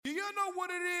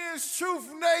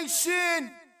Truth Nation,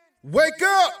 wake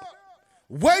up!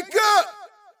 Wake up!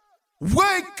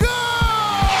 Wake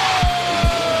up!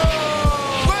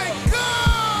 Wake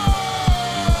up!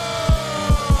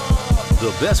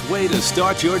 The best way to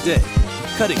start your day.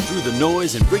 Cutting through the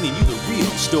noise and bringing you the real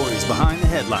stories behind the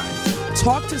headlines.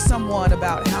 Talk to someone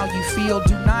about how you feel.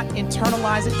 Do not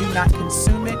internalize it. Do not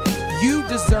consume it. You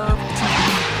deserve to be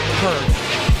heard.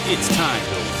 It's time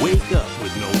to wake up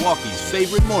with Milwaukee's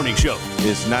favorite morning show.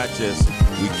 It's not just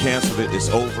we canceled it, it's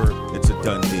over, it's a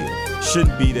done deal.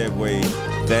 Shouldn't be that way.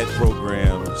 That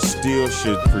program still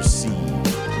should proceed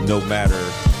no matter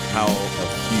how a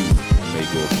few may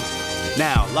go against it.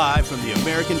 Now, live from the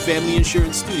American Family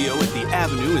Insurance Studio at the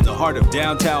Avenue in the heart of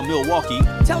downtown Milwaukee.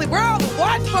 Telly, where all the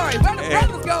watch party? Where the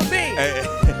brothers gonna be?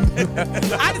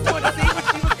 I just want to see what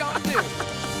she was gonna do.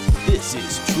 This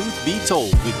is Truth Be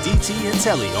Told with DT and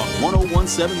Telly on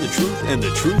 1017 The Truth and The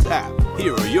Truth app.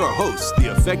 Here are your hosts,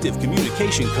 the effective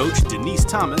communication coach Denise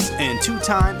Thomas and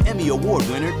two-time Emmy Award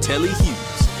winner Telly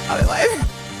Hughes.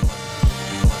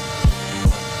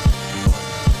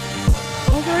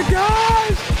 Oh my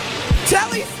gosh!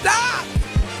 Telly, stop!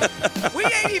 We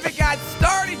ain't even got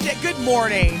started yet. Good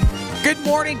morning. Good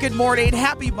morning, good morning.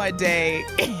 Happy Monday.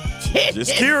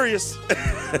 Just curious.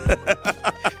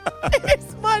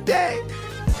 It's Monday.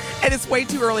 And it's way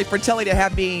too early for Telly to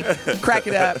have me crack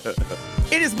it up.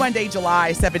 It is Monday,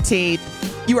 July 17th.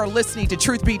 You are listening to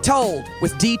Truth Be Told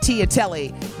with DT and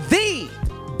Telly, the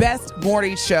best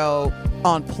morning show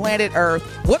on planet Earth.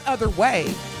 What other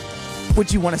way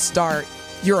would you want to start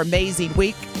your amazing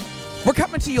week? We're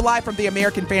coming to you live from the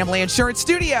American Family Insurance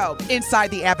Studio inside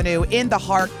the Avenue in the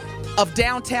heart of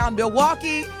downtown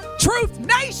Milwaukee. Truth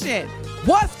Nation,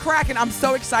 what's cracking? I'm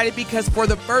so excited because for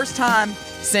the first time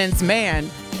since,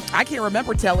 I can't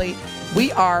remember, Telly,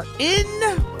 we are in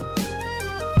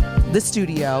the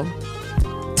studio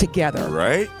together.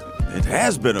 Right? It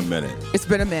has been a minute. It's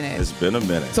been a minute. It's been a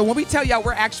minute. So when we tell y'all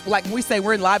we're actually, like when we say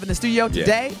we're live in the studio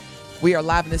today, we are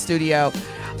live in the studio.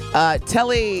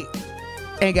 Telly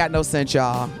ain't got no sense,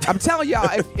 y'all. I'm telling y'all,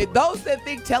 if those that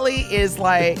think Telly is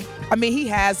like, I mean, he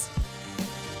has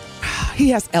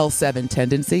L7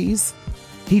 tendencies.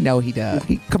 He does.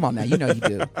 Come on now, you know he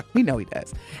do. He know he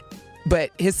does.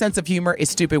 But his sense of humor is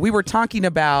stupid. We were talking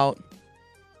about,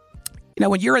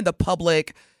 when you're in the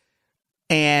public,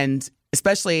 and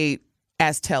especially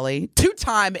as Telly,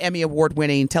 two-time Emmy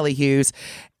Award-winning Telly Hughes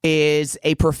is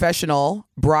a professional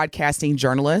broadcasting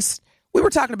journalist. We were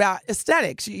talking about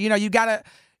aesthetics. You gotta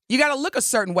look a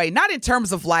certain way, not in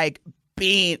terms of like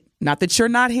being, not that you're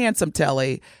not handsome,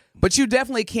 Telly, but you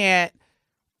definitely can't.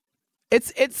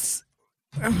 It's.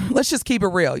 Let's just keep it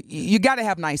real. You got to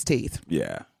have nice teeth.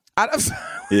 Yeah.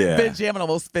 Benjamin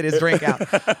almost spit his drink out.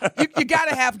 You got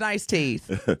to have nice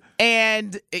teeth,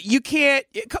 and you can't.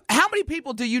 How many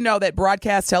people do you know that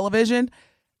broadcast television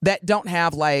that don't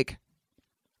have like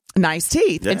nice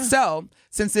teeth? Yeah. And so,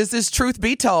 since this is Truth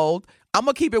Be Told, I'm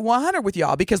gonna keep it 100 with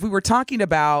y'all because we were talking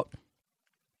about,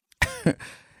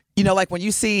 like when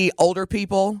you see older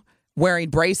people wearing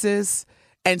braces.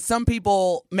 And some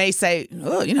people may say,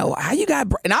 oh, how you got,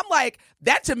 and I'm like,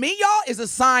 that to me, y'all, is a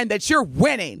sign that you're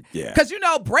winning. Yeah. Because,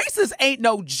 braces ain't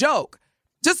no joke.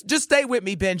 Just stay with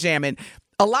me, Benjamin.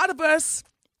 A lot of us,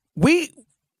 we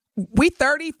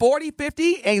 30, 40,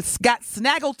 50 and got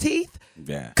snaggle teeth.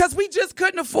 Yeah. Because we just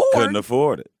couldn't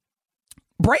afford it.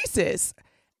 Braces.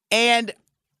 And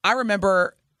I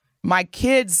remember my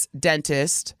kid's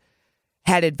dentist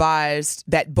had advised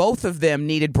that both of them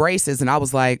needed braces. And I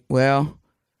was like, well,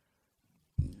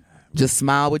 just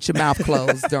smile with your mouth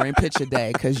closed during picture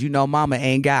day because mama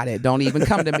ain't got it. Don't even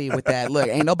come to me with that. Look,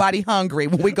 ain't nobody hungry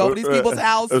when we go to these people's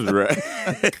houses. That's right.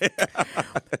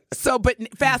 So, but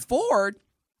fast forward,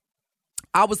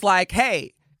 I was like,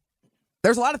 hey,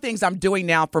 there's a lot of things I'm doing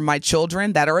now for my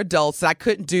children that are adults that I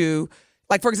couldn't do.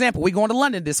 Like, for example, we going to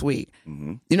London this week.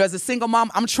 Mm-hmm. As a single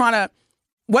mom, I'm trying to,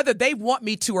 whether they want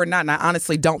me to or not, and I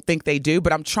honestly don't think they do,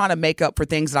 but I'm trying to make up for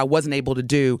things that I wasn't able to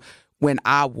do when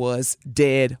I was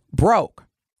dead broke.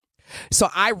 So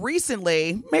I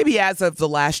recently, maybe as of the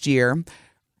last year,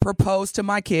 proposed to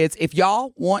my kids, if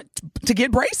y'all want to get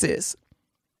braces,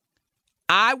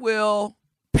 I will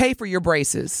pay for your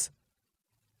braces.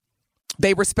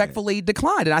 They respectfully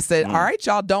declined. And I said, all right,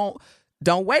 y'all, don't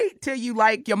wait till you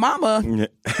like your mama.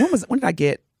 When did I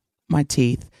get my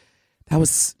teeth? That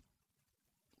was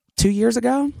 2 years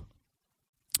ago.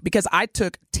 Because I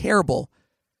took terrible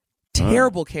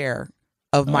care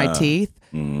of my teeth.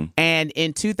 Mm-hmm. And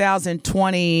in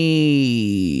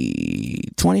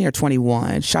 2020 or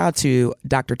 21, shout out to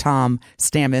Dr. Tom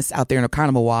Stammis out there in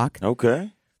Oconomowoc. Okay.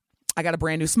 I got a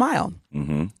brand new smile.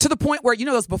 To the point where,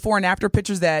 those before and after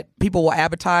pictures that people will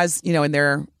advertise,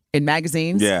 in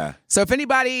magazines. Yeah. So if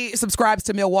anybody subscribes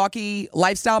to Milwaukee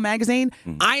Lifestyle magazine,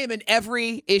 I am in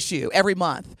every issue every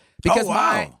month because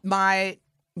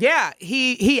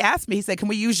he asked me, he said, "Can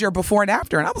we use your before and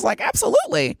after?" And I was like,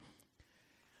 "Absolutely."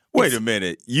 Wait a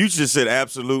minute. You just said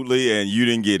absolutely and you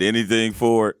didn't get anything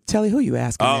for it? Telly, who you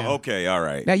asking now? Oh, okay. All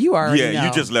right. Now you already know.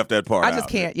 You just left that part out. I just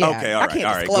can't, yeah. Okay, all I right. can't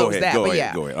all right. disclose Go that,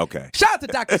 ahead. but Go ahead. Okay. Shout out to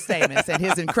Dr. Stamos and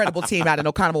his incredible team out in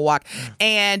Oconomowoc.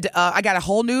 And I got a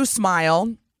whole new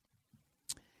smile.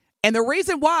 And the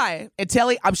reason why, and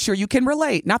Telly, I'm sure you can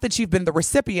relate, not that you've been the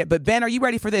recipient, but Ben, are you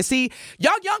ready for this? See,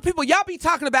 y'all young people, y'all be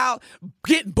talking about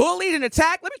getting bullied and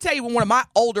attacked. Let me tell you what one of my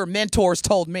older mentors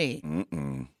told me.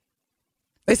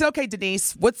 They said, "Okay,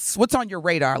 Denise, what's on your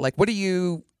radar? Like, what are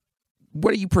you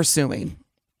pursuing?"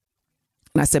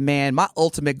 And I said, "Man, my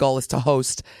ultimate goal is to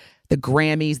host the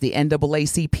Grammys, the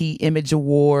NAACP Image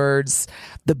Awards,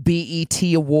 the BET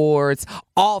Awards,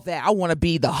 all that. I want to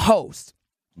be the host."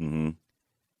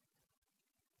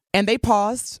 And they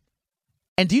paused.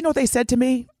 And do you know what they said to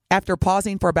me after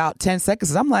pausing for about 10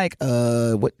 seconds? I'm like,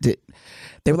 what did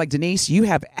they were like, "Denise, you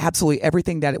have absolutely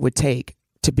everything that it would take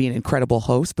to be an incredible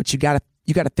host, but you got to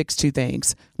fix two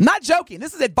things." I'm not joking.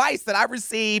 This is advice that I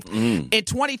received in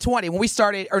 2020 when we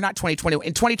started, or not 2020,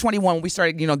 in 2021 when we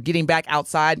started, getting back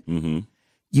outside.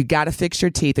 You got to fix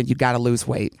your teeth and you got to lose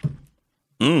weight.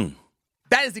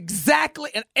 That is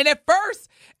exactly, and at first,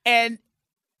 and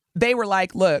they were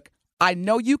like, "Look, I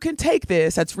know you can take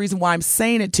this. That's the reason why I'm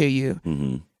saying it to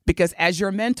you. Because as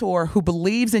your mentor who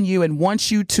believes in you and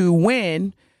wants you to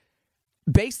win,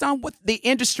 based on what the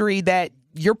industry that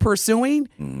you're pursuing,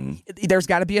 there's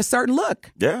got to be a certain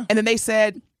look." Yeah. And then they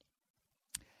said,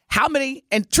 "How many?"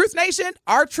 And Truth Nation,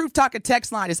 our Truth Talking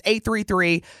text line is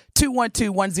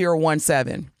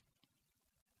 833-212-1017.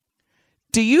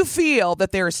 Do you feel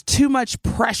that there is too much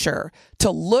pressure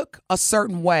to look a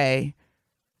certain way?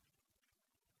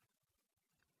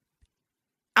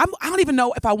 I don't even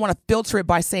know if I want to filter it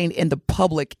by saying in the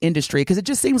public industry, because it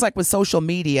just seems like with social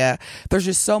media, there's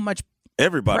just so much.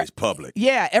 Everybody's public.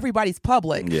 Yeah, everybody's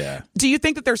public. Yeah. Do you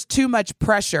think that there's too much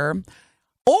pressure?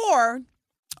 Or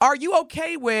are you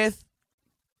okay with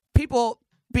people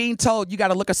being told you got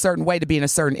to look a certain way to be in a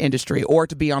certain industry or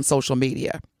to be on social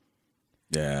media?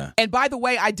 Yeah. And by the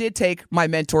way, I did take my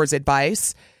mentor's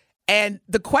advice. And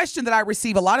the question that I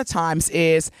receive a lot of times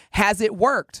is, has it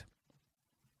worked?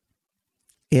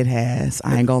 It has.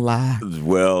 I ain't gonna lie.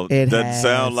 Well, it doesn't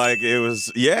sound like it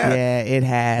was. Yeah. Yeah, it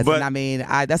has. But, and I mean,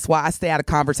 that's why I stay out of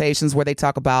conversations where they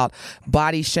talk about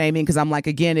body shaming, because I'm like,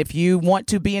 again, if you want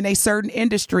to be in a certain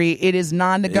industry, it is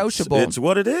non-negotiable. It's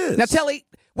what it is. Now, Telly,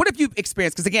 what have you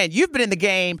experienced? Because again, you've been in the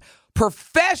game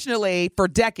professionally for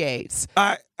decades.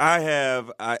 I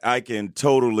have. I can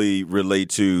totally relate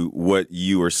to what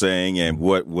you were saying and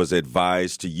what was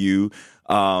advised to you.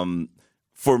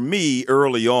 For me,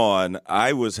 early on,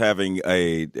 I was having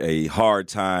a hard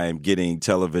time getting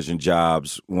television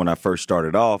jobs when I first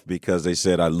started off because they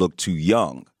said I looked too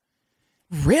young.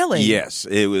 Really? Yes.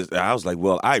 It was. I was like,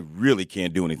 well, I really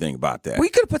can't do anything about that. Well,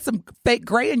 you could have put some fake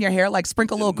gray in your hair, like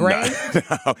sprinkle a little gray.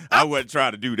 No, I wasn't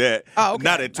trying to do that. Oh, okay.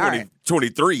 Not at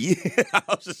 23. I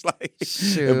was just like,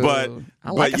 shoot. I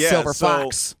like a silver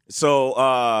fox.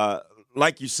 So,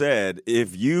 like you said,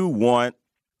 if you want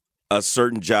a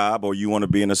certain job or you want to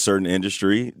be in a certain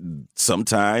industry,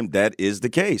 sometime that is the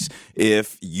case.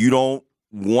 If you don't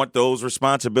want those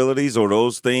responsibilities or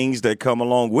those things that come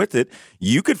along with it,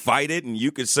 you could fight it and you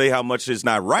could say how much it's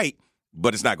not right,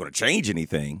 but it's not going to change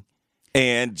anything.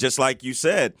 And just like you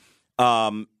said,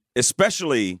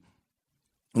 especially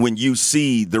when you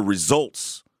see the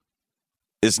results,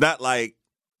 it's not like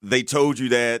they told you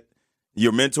that.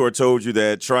 Your mentor told you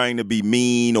that trying to be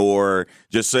mean or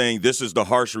just saying this is the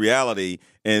harsh reality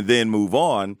and then move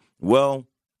on. Well,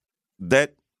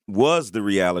 that was the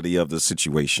reality of the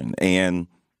situation. And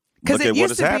look at what has happened. Because it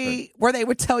used to be where they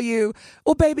would tell you,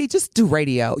 well, baby, just do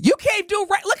radio. You can't do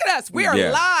radio. Look at us. We are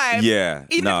live. Yeah.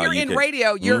 Even if you're in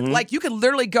radio, you're like, you can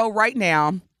literally go right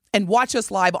now and watch us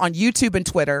live on YouTube and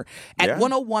Twitter at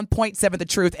 101.7 The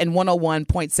Truth and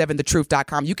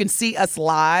 101.7thetruth.com. You can see us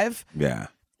live. Yeah.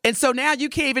 And so now you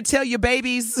can't even tell your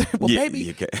babies, well, baby,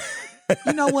 you,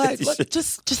 you know what? Look,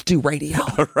 just do radio.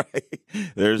 Right.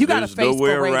 There's no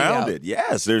way around it.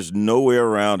 Yes, there's no way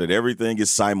around it. Everything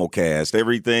is simulcast.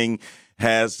 Everything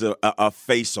has a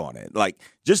face on it. Like,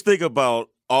 just think about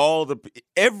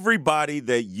everybody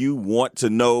that you want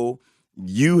to know.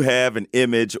 You have an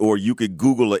image, or you could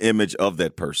Google an image of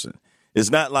that person. It's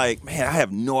not like, man, I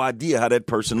have no idea how that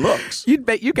person looks. You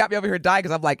got me over here dying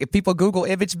because I'm like, if people Google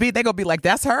Image B, they're going to be like,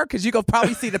 that's her? Because you're going to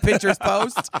probably see the pictures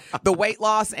post, the weight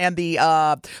loss and the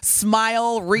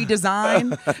smile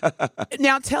redesign.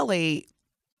 Now, Telly,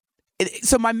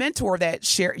 so my mentor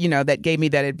that gave me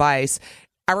that advice,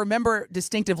 I remember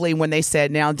distinctively when they said,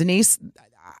 now, Denise,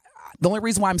 the only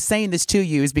reason why I'm saying this to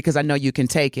you is because I know you can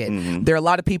take it. Mm-hmm. There are a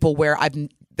lot of people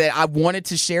that I wanted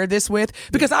to share this with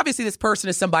because obviously this person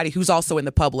is somebody who's also in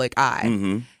the public eye.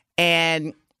 Mm-hmm.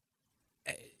 And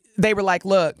they were like,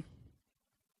 look,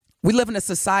 we live in a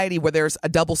society where there's a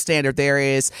double standard. There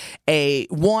is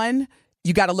one,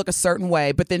 you got to look a certain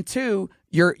way, but then two,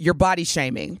 you're body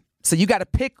shaming. So you got to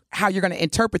pick how you're going to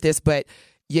interpret this, but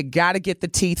you got to get the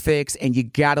teeth fixed and you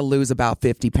got to lose about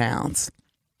 50 pounds.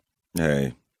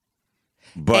 Hey.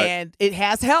 And it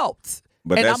has helped.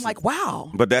 And I'm like,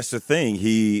 wow. But that's the thing.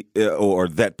 He or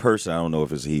that person, I don't know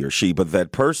if it's he or she, but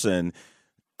that person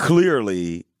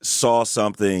clearly saw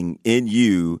something in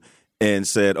you and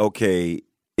said, okay,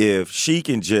 if she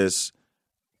can just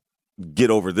get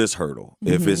over this hurdle,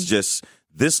 if it's just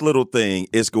this little thing,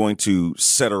 it's going to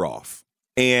set her off.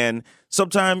 And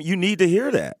sometimes you need to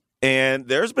hear that. And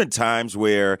there's been times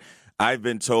where I've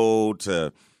been told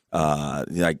to,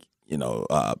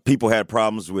 people had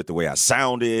problems with the way I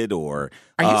sounded or...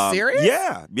 Are you serious?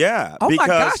 Yeah. Oh, my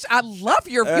gosh. I love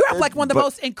you have like one of the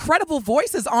most incredible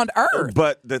voices on earth.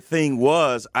 But the thing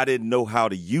was, I didn't know how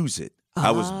to use it.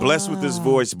 I was blessed with this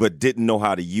voice, but didn't know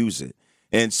how to use it.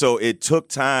 And so it took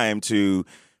time to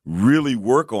really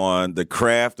work on the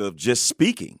craft of just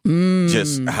speaking,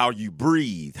 just how you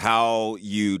breathe, how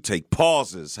you take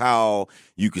pauses, how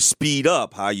you can speed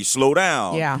up, how you slow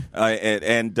down.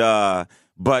 Yeah.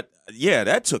 But yeah,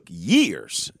 that took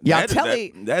years. Yeah,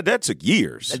 that took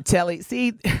years. Telly,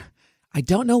 see, I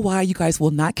don't know why you guys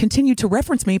will not continue to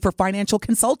reference me for financial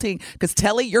consulting. Because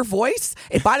Telly, your voice,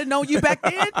 if I'd have known you back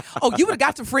then, you would have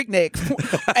got to Freaknik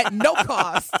at no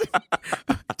cost.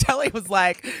 Telly was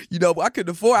like, I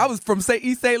couldn't afford. I was from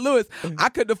East St. Louis. I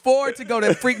couldn't afford to go to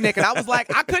Freaknik, and I was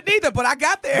like, I couldn't either, but I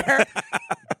got there.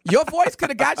 Your voice could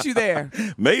have got you there.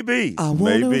 Maybe. I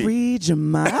want to read your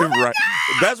mind. Right.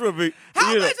 That's what we.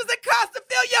 How much does it cost to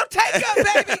fill your tank up,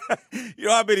 baby? You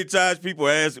know how many times people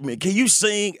ask me, "Can you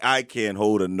sing?" I can't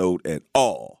hold a note at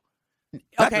all.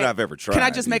 Not that I've ever tried. Can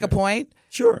I just make a point?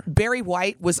 Sure. Barry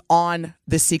White was on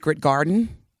The Secret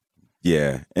Garden.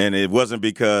 Yeah, and it wasn't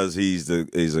because he's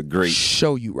a great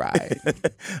show you right.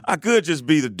 I could just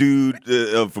be the dude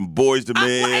from Boys to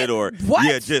Men, or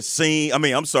just sing. I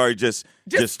mean, I'm sorry, just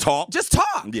talk. Just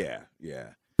talk. Yeah.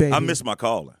 Baby. I miss my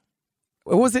calling.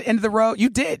 Was it End of the Road? You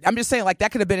did. I'm just saying, like,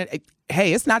 that could have been.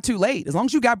 Hey, it's not too late. As long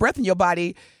as you got breath in your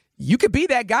body, you could be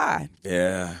that guy.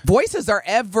 Yeah. Voices are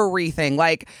everything.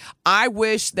 Like, I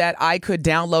wish that I could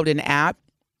download an app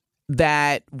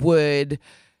that would.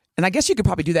 And I guess you could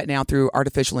probably do that now through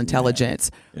artificial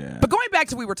intelligence. Yeah. But going back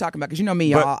to what we were talking about, because you know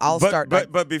me, I'll start.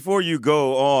 But before you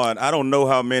go on, I don't know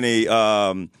how many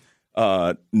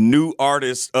new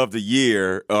artists of the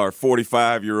year are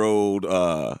 45-year-old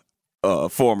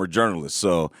former journalists.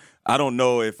 So I don't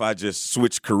know if I just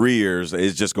switch careers,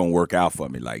 it's just going to work out for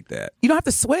me like that. You don't have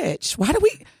to switch. Why do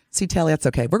we? See, Telly, that's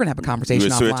okay. We're going to have a conversation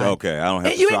offline. Okay, I don't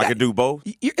have to. I can do both?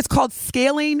 It's called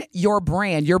scaling your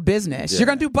brand, your business. Yeah. You're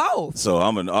going to do both. So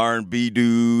I'm an R&B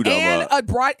dude. And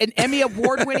an Emmy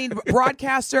award-winning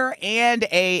broadcaster and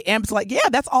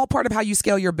that's all part of how you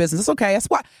scale your business. It's okay.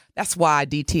 That's why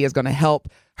DT is going to help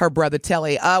her brother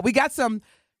Telly. We got some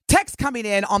text coming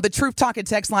in on the Truth Talking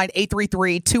text line,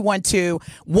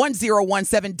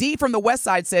 833-212-1017. D from the West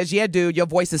Side says, yeah, dude, your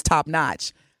voice is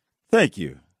top-notch. Thank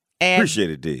you. And appreciate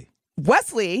it, D.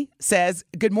 Wesley says,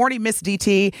 good morning, Miss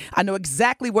DT. I know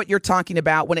exactly what you're talking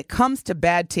about. When it comes to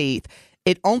bad teeth,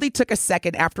 it only took a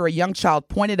second after a young child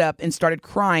pointed up and started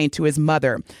crying to his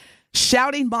mother,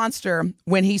 shouting monster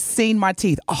when he's seen my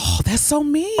teeth. Oh, that's so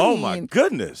mean. Oh, my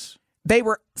goodness. They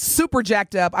were super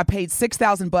jacked up. I paid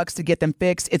 $6,000 to get them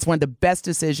fixed. It's one of the best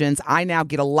decisions. I now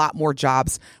get a lot more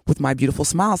jobs with my beautiful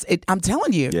smiles. I'm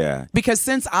telling you. Yeah. Because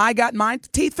since I got my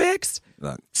teeth fixed,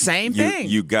 look, same thing.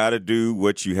 You got to do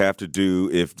what you have to do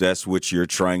if that's what you're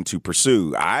trying to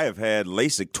pursue. I have had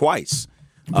LASIK twice.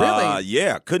 Really?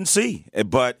 Yeah, couldn't see.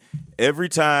 But every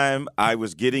time I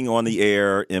was getting on the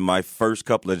air in my first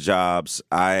couple of jobs,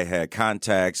 I had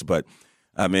contacts, but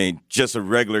I mean, just a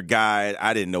regular guy.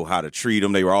 I didn't know how to treat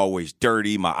them. They were always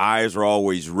dirty. My eyes were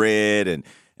always red. And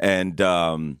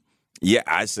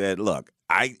I said, look,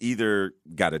 I either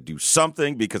got to do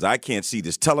something because I can't see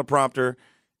this teleprompter.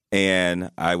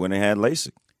 And I went and had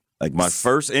LASIK. Like my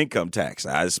first income tax,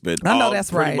 I spent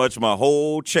pretty much my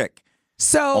whole check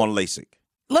on LASIK.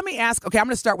 let me ask. Okay, I'm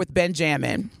going to start with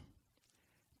Benjamin.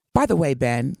 By the way,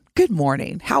 Ben, good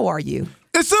morning. How are you?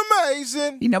 It's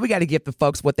amazing. You know, we got to give the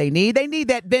folks what they need. They need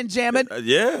that Benjamin.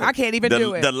 Yeah. I can't even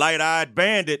do it. The light-eyed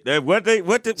bandit. What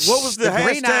was the hashtag?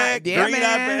 Green-eyed. Yeah,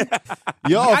 man. Bandit.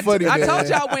 Y'all funny, I man. told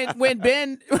y'all when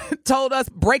Ben told us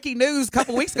breaking news a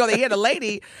couple weeks ago that he had a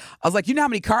lady, I was like, you know how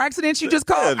many car accidents you just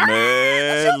caused?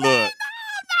 Man, look. No, not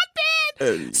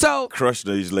Ben. So, crush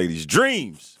these ladies'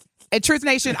 dreams. and Truth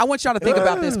Nation, I want y'all to think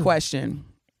about this question.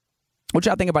 What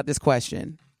y'all think about this question?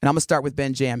 And I'm going to start with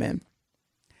Benjamin.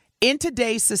 In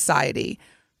today's society,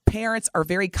 parents are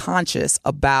very conscious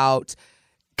about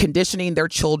conditioning their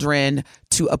children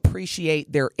to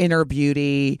appreciate their inner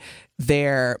beauty,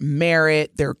 their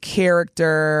merit, their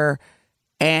character,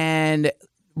 and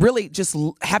really just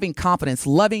having confidence,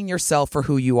 loving yourself for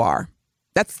who you are.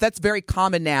 That's very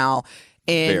common now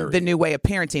in the new way of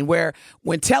parenting, where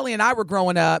when Telly and I were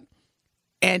growing up,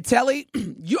 and Telly, I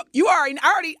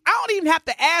don't even have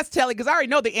to ask Telly because I already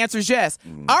know the answer is yes.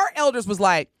 Our elders was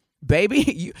like,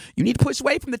 baby, you need to push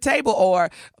away from the table, or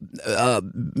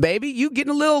baby, you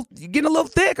getting a little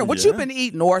thick, or what you been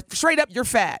eating, or straight up you're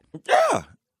fat. Yeah,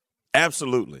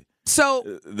 absolutely.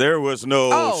 So there was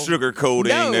no sugarcoating.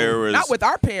 No, there was not with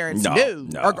our parents. No.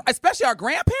 Or especially our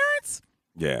grandparents.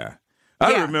 Yeah,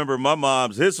 I remember my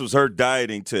mom's. This was her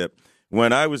dieting tip.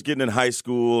 When I was getting in high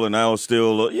school and I was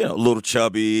still, a little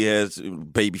chubby, as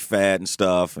baby fat and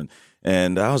stuff,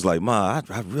 and I was like, Ma,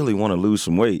 I really want to lose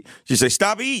some weight. She said,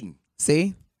 stop eating.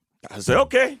 See? I said,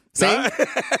 okay. See?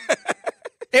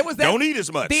 It was don't eat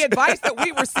as much. The advice that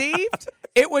we received,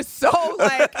 it was so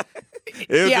like it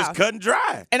was just cut and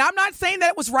dry. And I'm not saying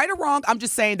that it was right or wrong. I'm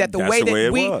just saying that the way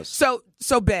it we was. So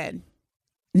Ben,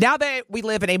 now that we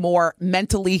live in a more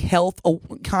mentally health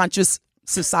conscious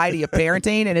society of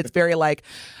parenting, and it's very like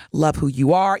love who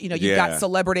you are. You know, you've got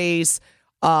celebrities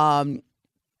like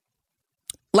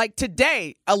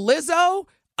today, a Lizzo,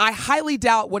 I highly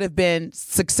doubt would have been as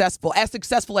successful as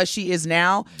she is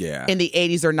now in the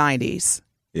 80s or 90s.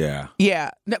 Yeah. Yeah.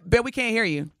 No, Ben, we can't hear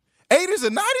you. 80s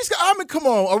and 90s? I mean, come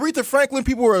on. Aretha Franklin,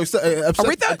 people were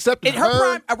accepting in her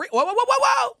prime.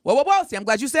 Whoa. See, I'm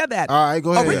glad you said that. All right,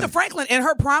 go ahead. Aretha Franklin, in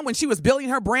her prime, when she was building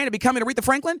her brand and becoming Aretha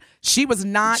Franklin, she was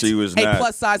not a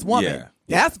plus-size woman. Yeah.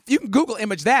 You can Google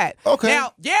image that. Okay.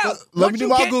 Now, let me do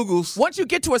my Googles. Once you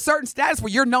get to a certain status where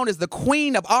you're known as the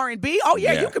queen of R&B,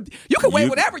 you can weigh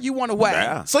whatever you want to weigh.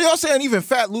 Yeah. So y'all saying even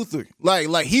Fat Luther,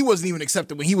 like he wasn't even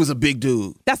accepted when he was a big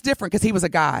dude. That's different because he was a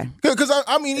guy. Because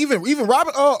I mean, even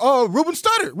Robert, Ruben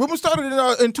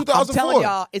Studdard in 2004. I'm telling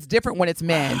y'all, it's different when it's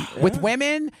men. With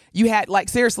women, you had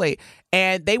seriously.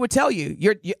 And they would tell you,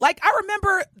 you're like, I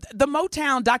remember the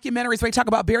Motown documentaries where they talk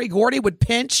about Berry Gordy would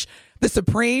pinch the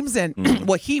Supremes, and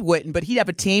well, he wouldn't, but he'd have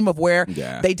a team of where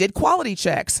they did quality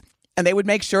checks, and they would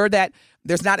make sure that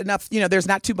there's not enough, there's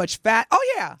not too much fat.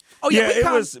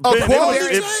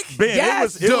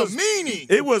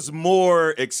 It was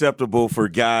more acceptable for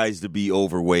guys to be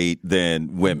overweight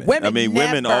than women.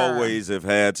 Women always have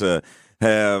had to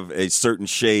have a certain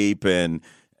shape and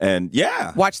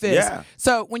watch this. Yeah.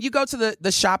 So when you go to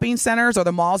the shopping centers or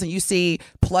the malls and you see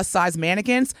plus size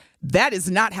mannequins, that is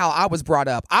not how I was brought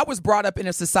up. I was brought up in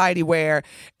a society where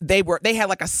they had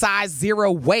like a size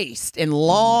 0 waist and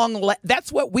long.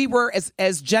 That's what we were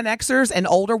as Gen Xers and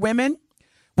older women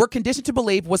were conditioned to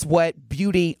believe was what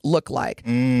beauty looked like.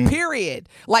 Period.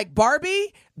 Like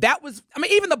Barbie,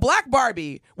 even the black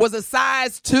Barbie was a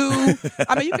size 2.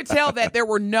 You could tell that there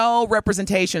were no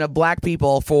representation of black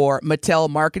people for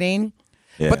Mattel marketing.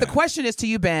 Yeah. But the question is to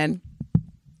you, Ben,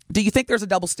 do you think there's a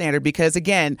double standard? Because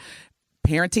again,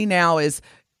 parenting now is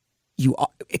you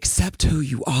accept who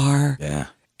you are. Yeah.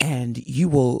 And you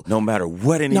will, no matter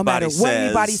what anybody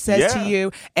says to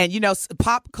you. And,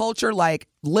 pop culture like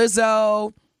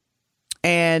Lizzo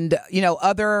and,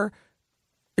 other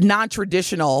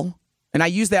non-traditional, and I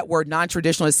use that word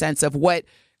non-traditional in the sense of what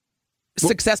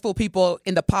successful people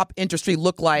in the pop industry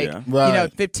look like,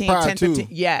 15.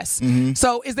 Yes. Mm-hmm.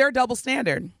 So is there a double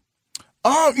standard?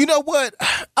 You know what?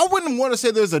 I wouldn't want to say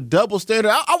there's a double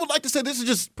standard. I would like to say this is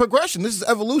just progression. This is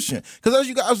evolution. Because as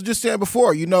you guys were just saying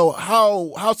before,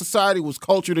 how society was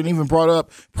cultured and even brought up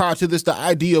prior to this, the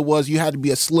idea was you had to be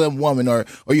a slim woman or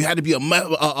you had to be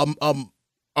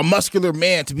a muscular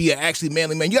man to be an actually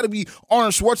manly man. You got to be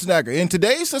Arnold Schwarzenegger. In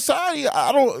today's society,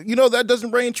 that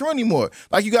doesn't reign true anymore.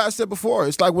 Like you guys said before,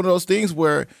 it's like one of those things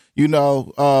where,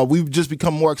 we've just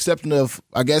become more accepting of,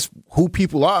 I guess, who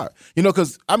people are.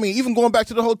 Because, even going back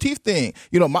to the whole teeth thing,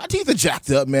 my teeth are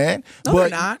jacked up, man. No, they're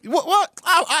not. What?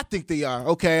 I think they are,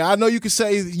 okay? I know you can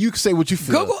say what you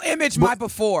feel. Google image my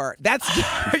before. That's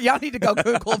y'all need to go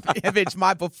Google image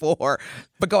my before.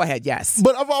 But go ahead, yes.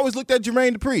 But I've always looked at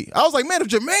Jermaine Dupri. I was like, man, if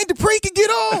Jermaine Dupri can get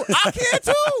on, I can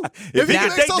too. If he can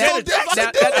make so deaf, I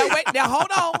can do it. Wait, now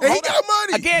hold on. And he got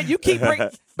money. Again, you keep bringing.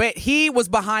 But he was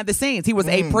behind the scenes. He was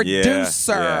a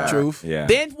producer. Yeah. Truth. Yeah.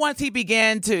 Then once he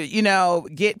began to,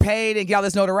 get paid and get all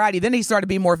this notoriety, then he started to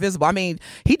be more visible.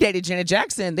 He dated Janet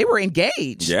Jackson. They were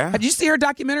engaged. Yeah. Did you see her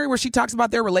documentary where she talks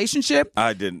about their relationship?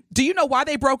 I didn't. Do you know why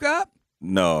they broke up?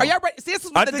 No. Are y'all ready? See, this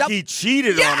was I think he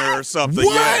cheated on her or something.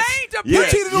 What? Yes. Jermaine Dupri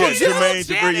Yes. cheated on Jermaine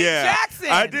Janet Dupri, Jackson.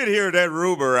 I did hear that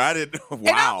rumor. I didn't. Wow. And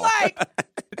I'm like,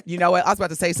 you know what? I was about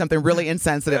to say something really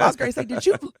insensitive. I was going to say, did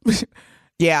you?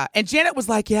 Yeah. And Janet was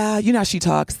like, yeah, you know how she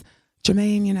talks.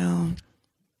 Jermaine,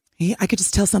 I could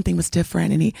just tell something was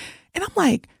different. And I'm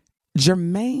like,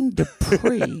 Jermaine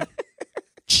Dupri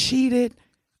cheated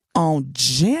on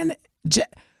Janet.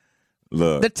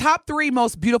 Look. The top 3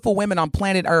 most beautiful women on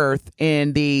planet Earth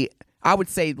in the, I would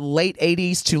say, late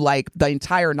 80s to like the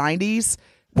entire 90s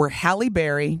were Halle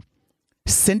Berry,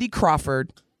 Cindy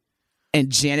Crawford, and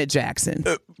Janet Jackson.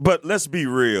 But let's be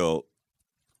real,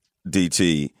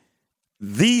 DT.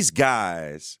 These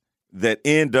guys that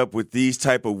end up with these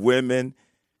type of women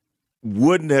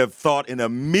wouldn't have thought in a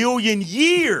million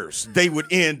years they would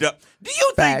end up. Do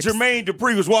you Facts. think Jermaine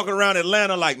Dupri was walking around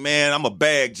Atlanta like, man, I'm a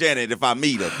bag Janet if I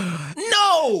meet her?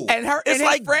 No. And his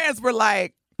friends were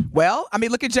like, well,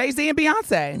 look at Jay-Z and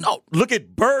Beyonce. No, look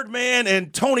at Birdman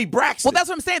and Tony Braxton. Well, that's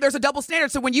what I'm saying. There's a double standard.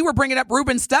 So when you were bringing up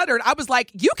Ruben Studdard, I was like,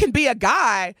 you can be a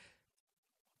guy.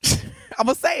 I'm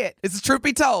going to say it. It's truth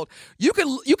be told. You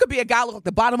could be a guy look like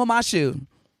the bottom of my shoe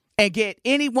and get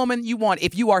any woman you want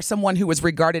if you are someone who is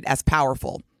regarded as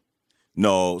powerful.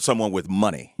 No, someone with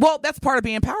money. Well, that's part of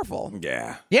being powerful.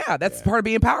 Yeah. Yeah, that's part of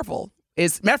being powerful.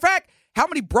 Matter of fact, how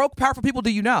many broke, powerful people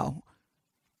do you know?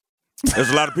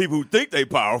 There's a lot of people who think they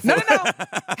powerful. No.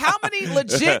 How many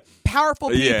legit powerful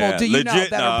people do you know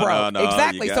that are broke? No,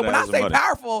 exactly. So when I say money.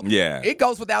 powerful, it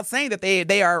goes without saying that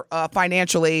they are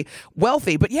financially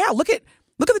wealthy. But yeah, look at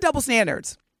the double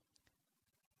standards.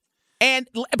 And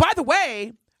by the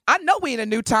way, I know we in a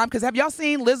new time because have y'all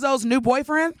seen Lizzo's new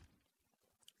boyfriend?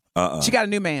 She got a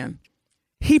new man.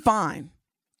 He fine.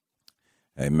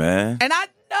 Hey, man. And I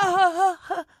know.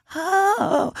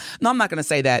 No, I'm not going to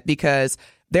say that because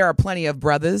there are plenty of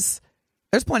brothers.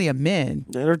 There's plenty of men.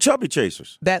 They're chubby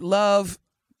chasers. That love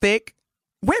thick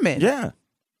women. Yeah.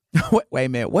 Wait a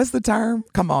minute. What's the term?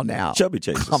 Come on now. Chubby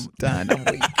chasers. I'm done. I'm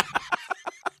weak.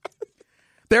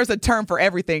 There's a term for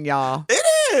everything, y'all.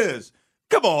 It is.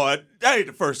 Come on. That ain't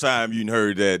the first time you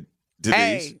heard that,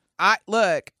 Denise. Hey, I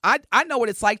know what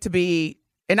it's like to be,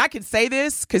 and I can say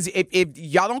this because if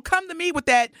y'all don't come to me with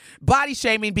that body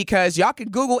shaming, because y'all can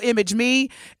Google image me,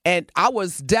 and I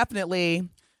was definitely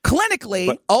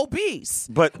clinically obese.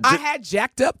 But I had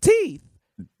jacked up teeth.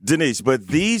 Denise, but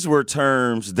these were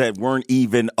terms that weren't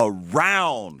even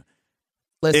around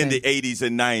in the 80s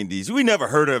and 90s. We never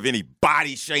heard of any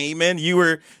body shaming. You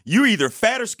were either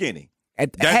fat or skinny.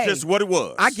 That's just what it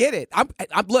was. I get it. I'm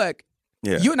look.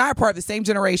 Yeah. You and I are part of the same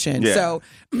generation. Yeah. So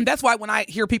that's why when I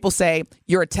hear people say,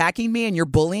 you're attacking me and you're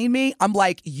bullying me, I'm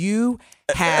like, you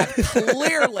have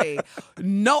clearly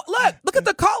look at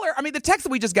the caller. The text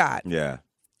that we just got. Yeah.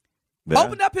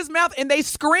 Opened up his mouth and they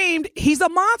screamed, he's a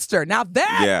monster. Now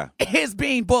that is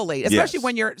being bullied, especially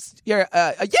when you're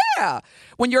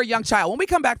when you're a young child. When we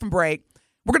come back from break,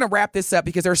 we're going to wrap this up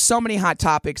because there's so many hot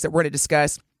topics that we're going to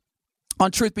discuss on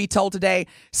Truth Be Told today.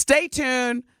 Stay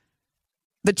tuned.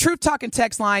 The Truth Talking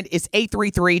text line is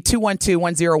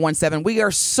 833-212-1017. We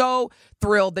are so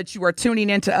thrilled that you are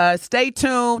tuning in to us. Stay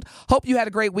tuned. Hope you had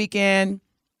a great weekend.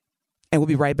 And we'll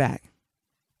be right back.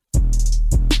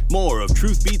 More of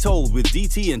Truth Be Told with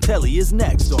DT and Telly is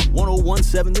next on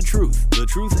 1017 The Truth, The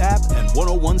Truth app, and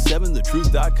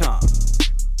 1017thetruth.com.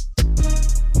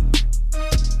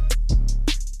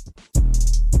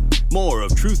 More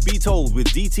of Truth Be Told with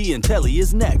DT and Telly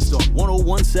is next on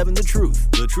 1017 The Truth,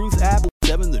 The Truth app,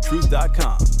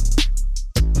 1017thetruth.com.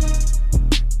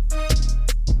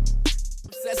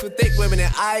 Obsessed with thick women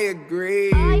and I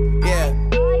agree. Yeah,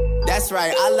 that's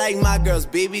right. I like my girls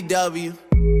BBW.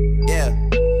 Yeah,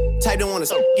 type don't wanna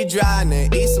get dry and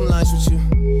then eat some lunch with you.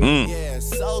 Yeah,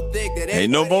 so thick that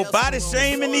ain't no more body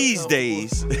shaming these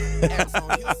days.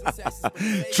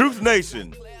 Truth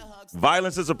Nation.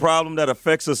 Violence is a problem that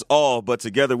affects us all, but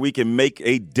together we can make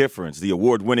a difference. The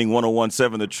award-winning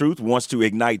 101.7 The Truth wants to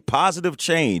ignite positive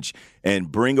change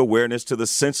and bring awareness to the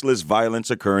senseless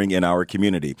violence occurring in our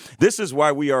community. This is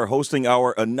why we are hosting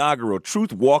our inaugural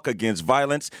Truth Walk Against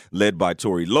Violence, led by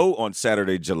Tori Lowe, on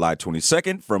Saturday, July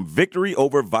 22nd, from Victory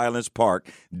Over Violence Park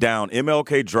down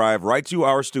MLK Drive right to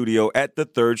our studio at the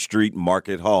 3rd Street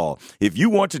Market Hall. If you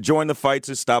want to join the fight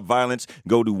to stop violence,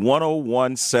 go to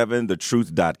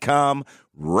 1017thetruth.com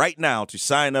right now to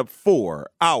sign up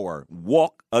for our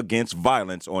Walk Against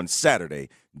Violence on Saturday,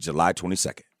 July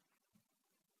 22nd.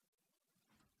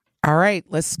 All right,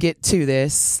 let's get to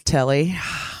this, Telly.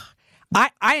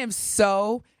 I am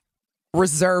so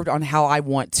reserved on how I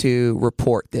want to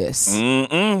report this.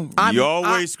 You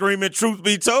always screaming truth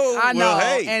be told. I know. Well,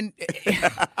 hey. And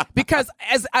because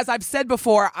as I've said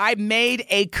before, I made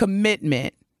a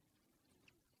commitment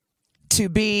to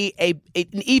be an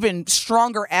even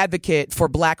stronger advocate for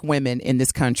Black women in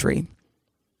this country.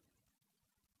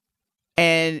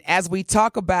 And as we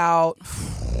talk about,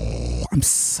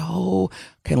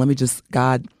 let me just,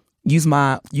 God, use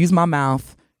my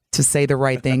mouth to say the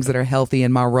right things that are healthy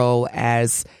in my role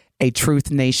as a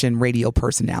Truth Nation radio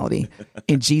personality.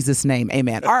 In Jesus' name,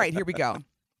 amen. All right, here we go.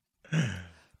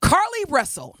 Carly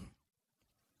Russell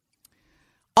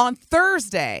on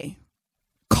Thursday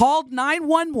called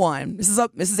 911. This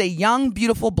is a young,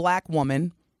 beautiful Black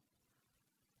woman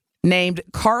named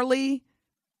Carly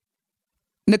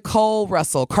Nicole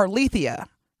Russell. Carly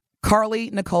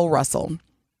Nicole Russell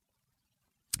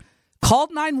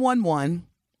called 911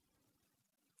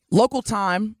 local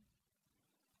time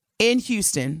in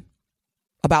Houston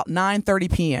about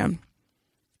 9:30 p.m.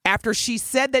 after she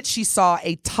said that she saw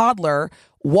a toddler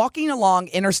walking along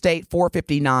Interstate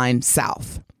 459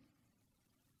 South.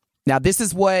 Now, this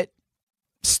is what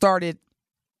started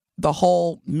the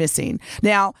whole missing.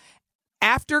 Now,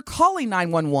 after calling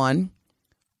 911,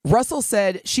 Russell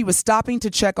said she was stopping to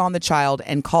check on the child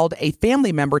and called a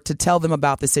family member to tell them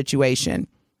about the situation.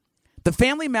 The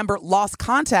family member lost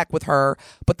contact with her,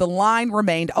 but the line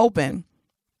remained open.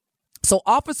 So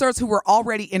officers who were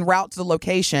already en route to the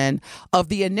location of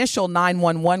the initial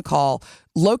 911 call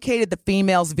located the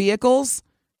female's vehicles.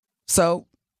 So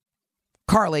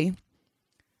Carly's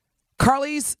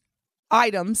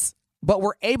items, but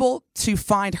were able to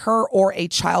find her or a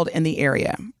child in the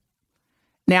area.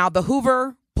 Now, the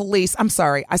Hoover police, I'm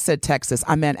sorry, I said Texas.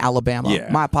 I meant Alabama.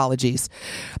 Yeah. My apologies.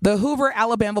 The Hoover,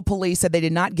 Alabama police said they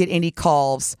did not get any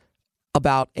calls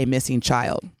about a missing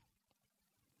child.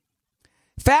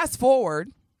 Fast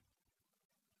forward,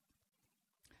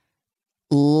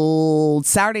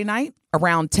 Saturday night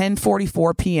around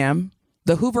 10:44 p.m.,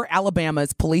 the Hoover,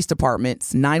 Alabama's police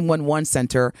department's 911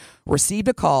 center received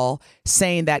a call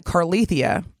saying that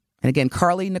Carlethia, and again,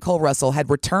 Carly Nicole Russell, had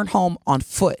returned home on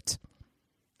foot,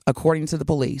 according to the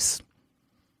police.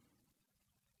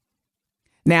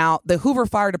 Now, the Hoover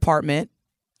Fire Department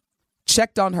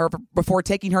checked on her before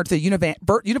taking her to the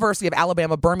University of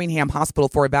Alabama Birmingham Hospital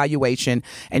for evaluation,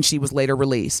 and she was later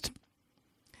released.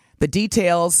 The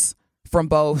details from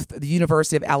both the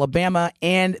University of Alabama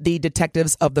and the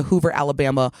detectives of the Hoover,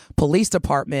 Alabama Police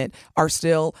Department are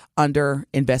still under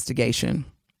investigation.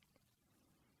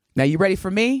 Now, you ready for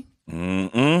me?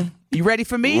 You ready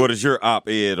for me? What is your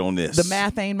op-ed on this? The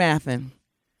math ain't mathin'.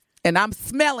 And I'm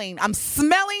smelling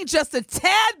just a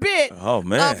tad bit of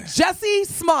Jussie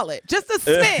Smollett, just a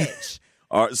smidge.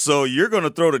 All right, so you're going to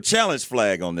throw the challenge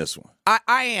flag on this one.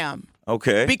 I am.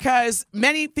 Okay. Because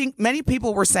many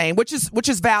people were saying, which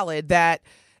is valid, that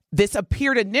this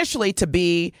appeared initially to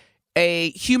be a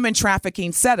human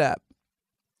trafficking setup.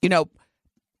 You know,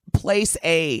 place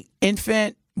a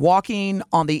infant walking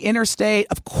on the interstate.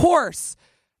 Of course,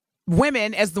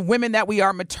 women, as the women that we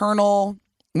are, maternal,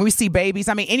 when we see babies,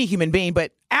 I mean, any human being,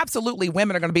 but absolutely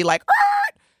women are going to be like,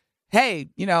 hey,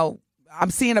 you know,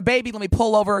 I'm seeing a baby. Let me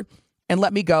pull over and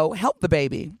let me go help the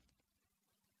baby.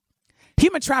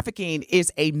 Human trafficking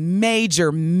is a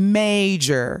major,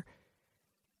 major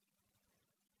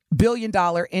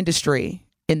billion-dollar industry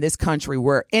in this country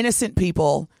where innocent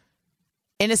people,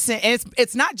 and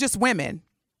it's not just women,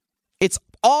 it's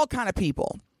all kind of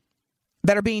people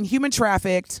that are being human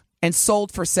trafficked and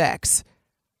sold for sex.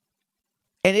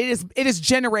 And it is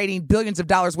generating billions of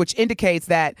dollars, which indicates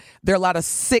that there are a lot of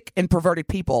sick and perverted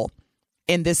people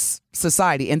in this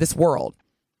society, in this world.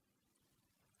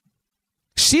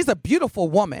 She's a beautiful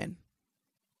woman.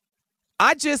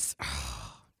 It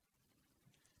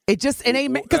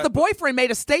ain't, because the boyfriend made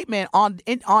a statement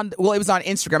it was on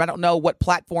Instagram. I don't know what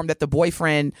platform that the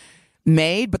boyfriend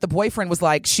made, but the boyfriend was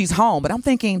like, she's home. But I'm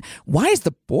thinking, why is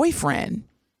the boyfriend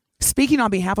speaking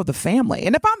on behalf of the family.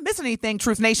 And if I'm missing anything,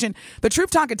 Truth Nation, the Truth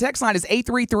Talk and text line is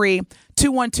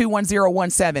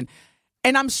 833-212-1017.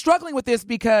 And I'm struggling with this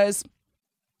because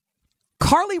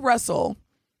Carly Russell,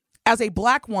 as a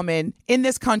black woman in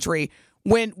this country,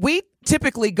 when we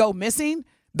typically go missing,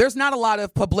 there's not a lot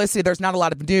of publicity. There's not a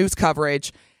lot of news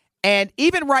coverage. And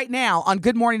even right now on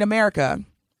Good Morning America,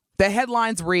 the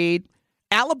headlines read,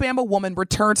 Alabama woman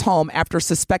returns home after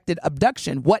suspected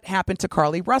abduction. What happened to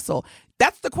Carly Russell?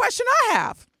 That's the question I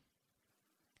have.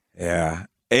 Yeah.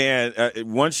 And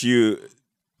once you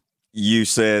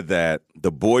said that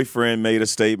the boyfriend made a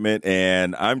statement,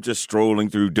 and I'm just strolling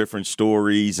through different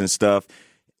stories and stuff,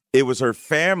 it was her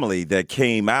family that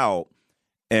came out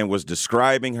and was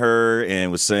describing her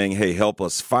and was saying, hey, help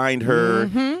us find her.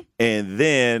 Mm-hmm. And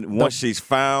then once she's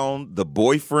found, the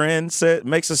boyfriend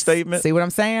makes a statement. See what I'm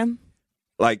saying?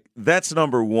 Like, that's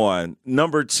number one.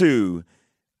 Number two,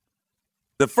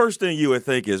 the first thing you would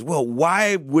think is, well,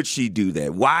 why would she do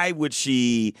that? Why would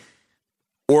she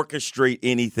orchestrate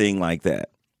anything like that?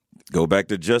 Go back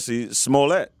to Jussie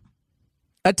Smollett.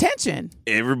 Attention.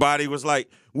 Everybody was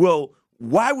like, well,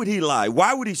 why would he lie?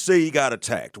 Why would he say he got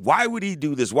attacked? Why would he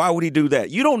do this? Why would he do that?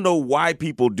 You don't know why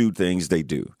people do things they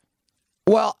do.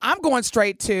 Well, I'm going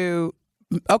straight to,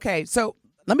 okay, so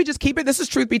let me just keep it. This is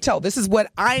truth be told. This is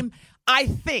what I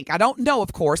think. I don't know,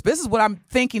 of course, but this is what I'm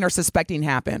thinking or suspecting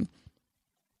happened.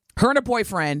 Her and her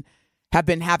boyfriend have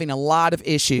been having a lot of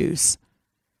issues.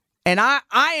 And I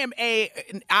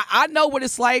know what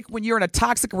it's like when you're in a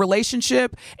toxic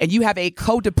relationship and you have a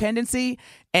codependency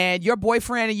and your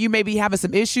boyfriend and you may be having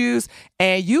some issues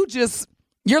and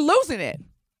you're losing it.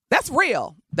 That's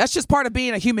real. That's just part of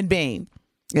being a human being.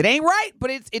 It ain't right,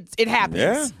 but it happens.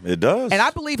 Yeah, it does. And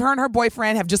I believe her and her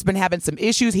boyfriend have just been having some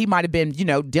issues. He might have been,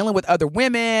 dealing with other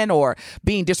women or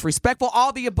being disrespectful,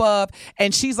 all the above.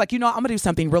 And she's like, I'm going to do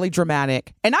something really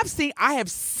dramatic. And I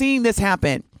have seen this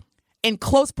happen in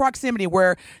close proximity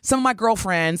where some of my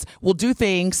girlfriends will do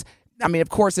things. I mean, of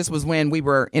course, this was when we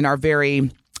were in our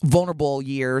very vulnerable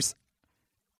years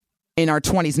in our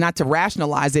 20s, not to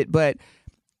rationalize it, but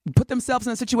put themselves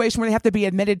in a situation where they have to be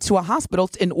admitted to a hospital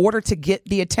in order to get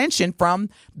the attention from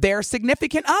their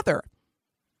significant other.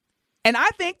 And I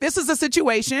think this is a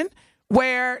situation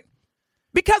where,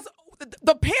 because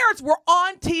the parents were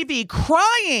on TV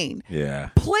crying. Yeah.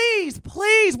 Please,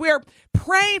 we're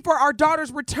praying for our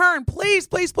daughter's return. Please.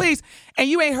 And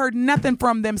you ain't heard nothing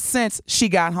from them since she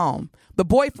got home. The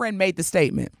boyfriend made the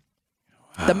statement.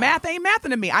 Wow. The math ain't mathing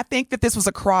to me. I think that this was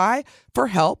a cry for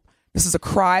help. This is a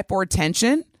cry for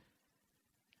attention.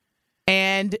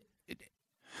 And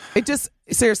it just,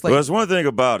 seriously. Well, there's one thing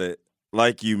about it,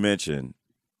 like you mentioned.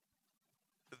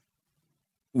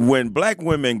 When black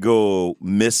women go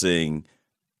missing,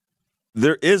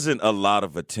 there isn't a lot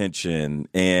of attention.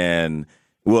 And,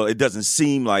 well, it doesn't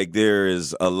seem like there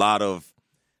is a lot of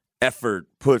effort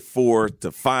put forth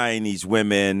to find these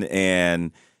women.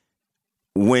 And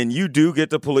when you do get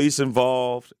the police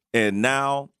involved, and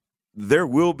now there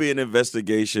will be an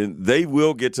investigation. They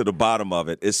will get to the bottom of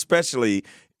it, especially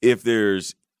if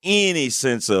there's any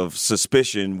sense of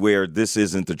suspicion where this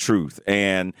isn't the truth.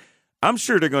 And I'm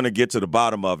sure they're going to get to the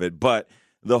bottom of it. But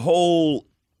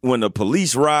when the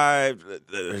police arrived,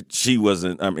 she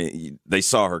wasn't, they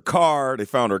saw her car, they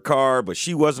found her car, but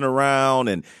she wasn't around.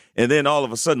 And then all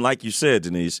of a sudden, like you said,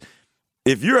 Denise,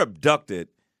 if you're abducted,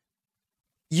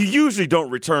 you usually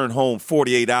don't return home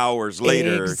 48 hours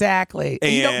later. Exactly.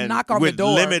 And you don't knock on the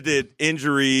door. With limited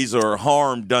injuries or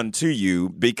harm done to you,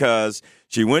 because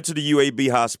she went to the UAB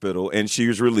hospital and she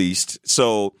was released.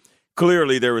 So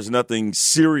clearly there was nothing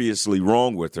seriously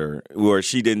wrong with her, or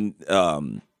she didn't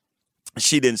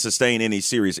sustain any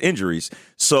serious injuries.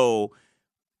 So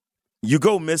you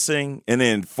go missing, and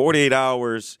then 48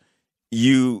 hours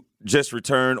you just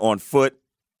return on foot,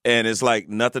 and it's like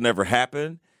nothing ever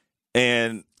happened.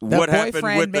 And what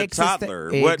happened with the toddler?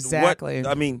 Exactly.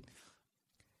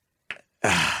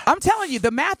 I'm telling you,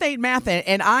 the math ain't mathin',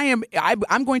 and I'm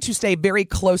going to stay very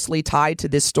closely tied to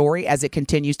this story as it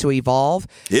continues to evolve.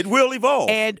 It will evolve.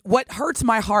 And what hurts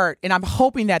my heart, and I'm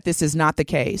hoping that this is not the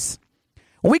case.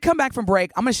 When we come back from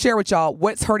break, I'm going to share with y'all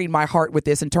what's hurting my heart with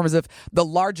this in terms of the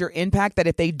larger impact that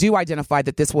if they do identify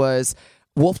that this was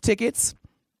wolf tickets.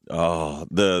 Oh,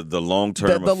 the long-term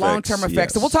effects. The long-term effects.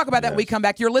 Yes. So we'll talk about that when we come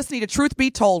back. You're listening to Truth Be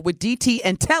Told with DT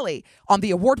and Telly on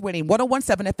the award-winning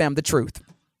 101.7 FM, The Truth.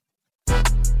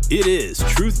 It is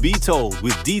Truth Be Told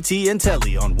with DT and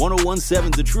Telly on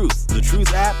 101.7 The Truth, The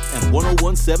Truth app, and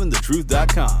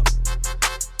 1017thetruth.com.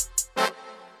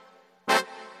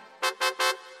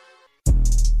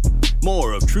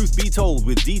 More of Truth Be Told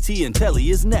with DT and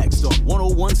Telly is next on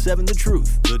 1017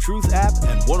 The Truth app,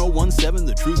 and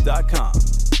 1017thetruth.com.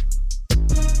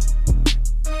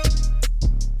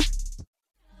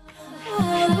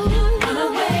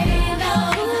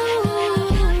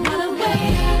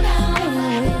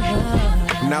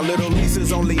 Now little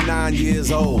Lisa's only 9 years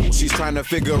old. She's trying to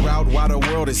figure out why the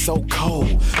world is so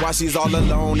cold. Why she's all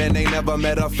alone and they never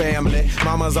met her family.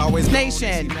 Mama's always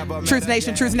Nation, Truth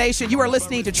Nation, Truth Nation. You are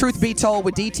listening to Truth Be Told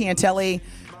with DT and Telly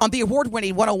on the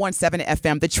award-winning 1017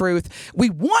 FM, The Truth. We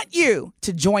want you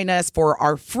to join us for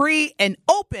our free and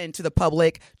open to the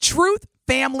public Truth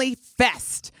Family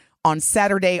Fest on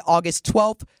Saturday, August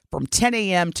 12th from 10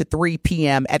 a.m. to 3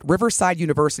 p.m. at Riverside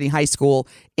University High School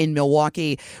in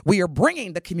Milwaukee. We are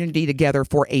bringing the community together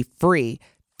for a free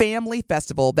family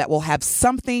festival that will have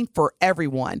something for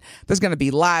everyone. There's going to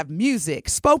be live music,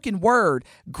 spoken word,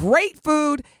 great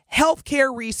food,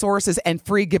 healthcare resources, and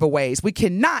free giveaways. We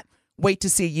cannot wait to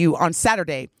see you on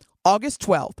Saturday, August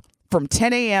 12th from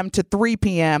 10 a.m. to 3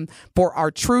 p.m. for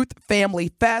our Truth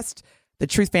Family Fest. The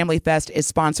Truth Family Fest is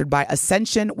sponsored by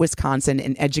Ascension, Wisconsin,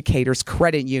 and Educators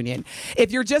Credit Union.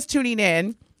 If you're just tuning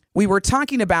in, we were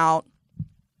talking about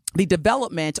the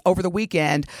development over the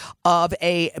weekend of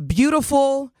a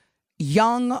beautiful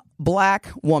young black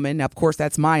woman. Now, of course,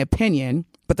 that's my opinion,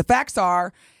 but the facts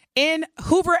are, in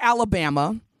Hoover,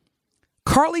 Alabama,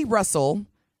 Carly Russell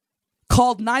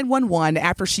called 911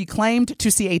 after she claimed to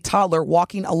see a toddler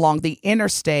walking along the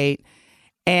interstate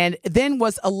and then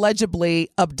was allegedly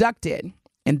abducted.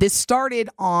 And this started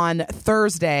on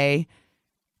Thursday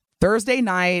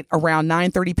night around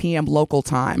 9:30 p.m. local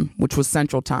time, which was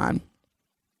Central Time.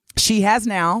 She has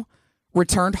now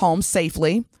returned home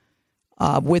safely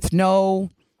with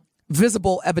no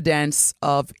visible evidence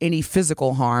of any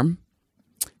physical harm.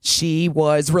 She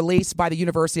was released by the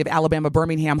University of Alabama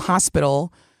Birmingham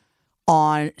Hospital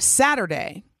on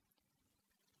Saturday,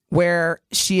 where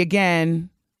she again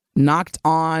knocked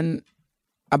on,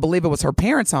 I believe it was her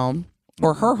parents' home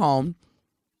or her home.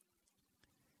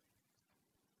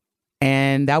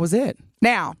 And that was it.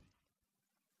 Now,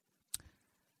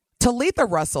 Talitha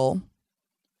Russell,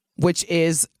 which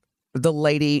is the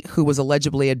lady who was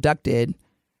allegedly abducted,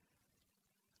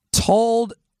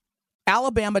 told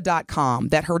Alabama.com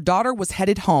that her daughter was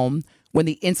headed home when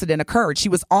the incident occurred. She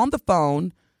was on the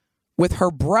phone with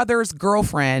her brother's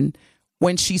girlfriend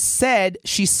when she said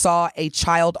she saw a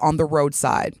child on the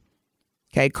roadside.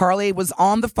 Okay, Carly was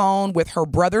on the phone with her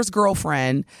brother's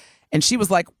girlfriend, and she was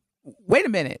like, wait a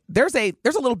minute, there's a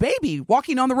little baby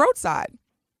walking on the roadside.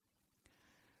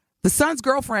 The son's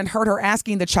girlfriend heard her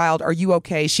asking the child, are you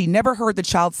okay? She never heard the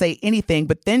child say anything,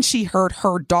 but then she heard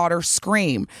her daughter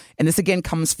scream. And this again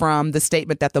comes from the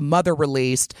statement that the mother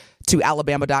released to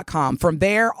Alabama.com. From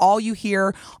there, all you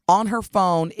hear on her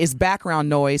phone is background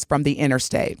noise from the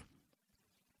interstate.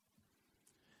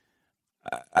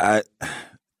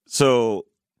 So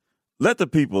let the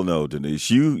people know, Denise,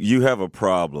 you have a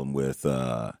problem with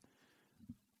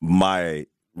my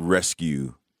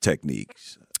rescue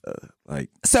techniques,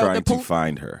 trying to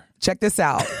find her. Check this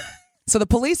out. So the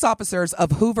police officers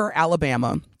of Hoover,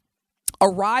 Alabama,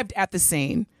 arrived at the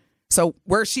scene, so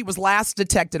where she was last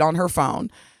detected on her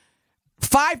phone,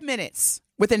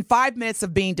 within 5 minutes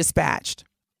of being dispatched.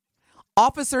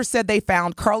 Officers said they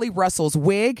found Carly Russell's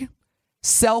wig,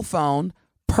 cell phone,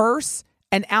 purse,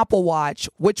 and Apple Watch,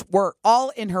 which were all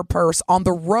in her purse, on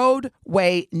the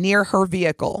roadway near her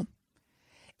vehicle.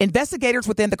 Investigators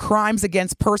within the Crimes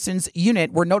Against Persons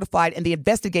unit were notified, and the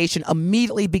investigation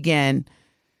immediately began,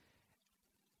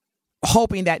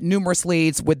 hoping that numerous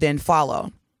leads would then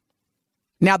follow.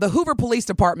 Now, the Hoover Police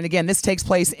Department, again, this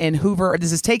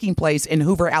is taking place in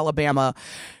Hoover, Alabama,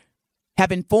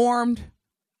 have informed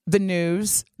the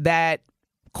news that,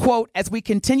 quote, as we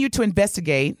continue to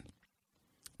investigate,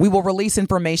 we will release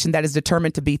information that is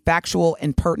determined to be factual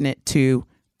and pertinent to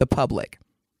the public.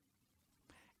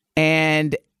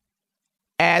 And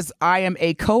as I am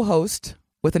a co-host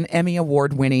with an Emmy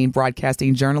Award-winning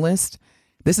broadcasting journalist,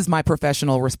 this is my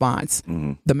professional response.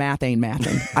 Mm-hmm. The math ain't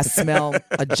mathin'. I smell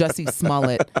a Jussie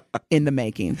Smollett in the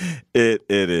making. It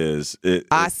is.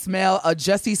 I smell a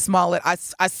Jussie Smollett. I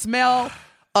smell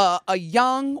a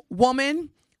young woman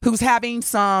who's having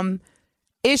some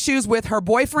issues with her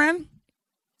boyfriend.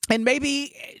 And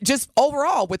maybe just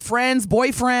overall with friends,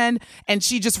 boyfriend, and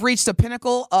she just reached a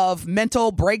pinnacle of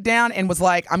mental breakdown and was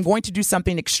like, I'm going to do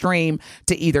something extreme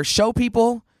to either show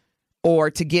people or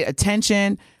to get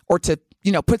attention or to,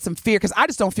 put some fear, because I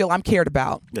just don't feel I'm cared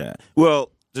about. Yeah.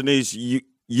 Well, Denise,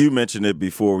 you mentioned it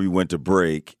before we went to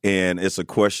break, and it's a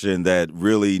question that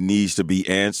really needs to be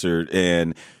answered.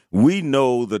 And we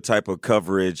know the type of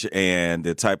coverage and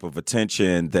the type of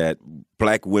attention that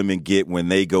black women get when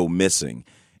they go missing.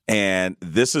 And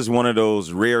this is one of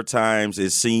those rare times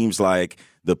it seems like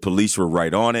the police were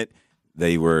right on it.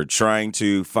 They were trying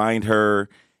to find her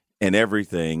and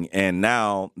everything. And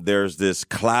now there's this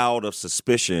cloud of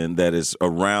suspicion that is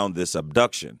around this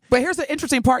abduction. But here's the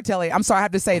interesting part, Telly. I'm sorry, I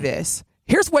have to say this.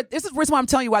 This is why I'm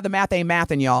telling you why the math ain't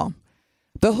mathin', y'all.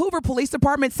 The Hoover Police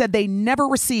Department said they never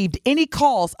received any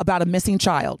calls about a missing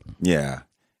child. Yeah.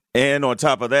 And on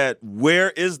top of that,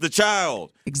 where is the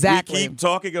child? Exactly. We keep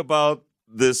talking about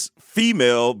this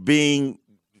female being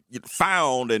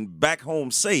found and back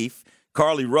home safe.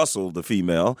 Carly Russell, the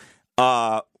female.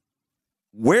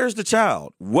 Where's the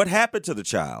child? What happened to the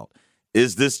child?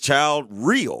 Is this child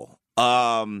real?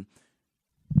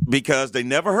 Because they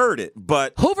never heard it.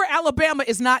 But Hoover, Alabama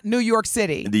is not New York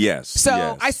City. Yes. So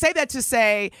yes. I say that to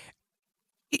say,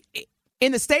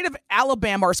 in the state of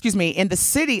Alabama, or excuse me, in the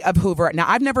city of Hoover. Now,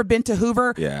 I've never been to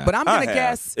Hoover, but I'm going to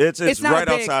guess it's not right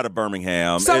big, outside of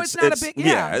Birmingham. So it's not a big,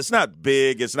 yeah, it's not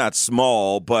big, it's not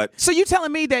small, but. So you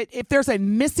telling me that if there's a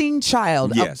missing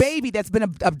child, a baby that's been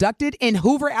abducted in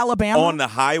Hoover, Alabama, on the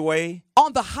highway,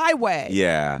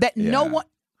 yeah, that no one.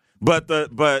 But go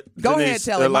Denise, ahead,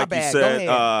 Telly. like my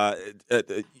bad.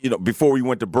 you said, before we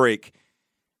went to break,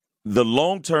 the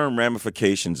long-term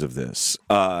ramifications of this,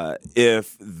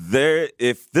 if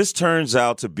this turns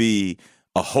out to be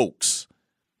a hoax,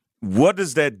 what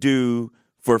does that do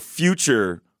for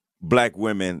future black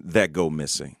women that go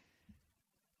missing?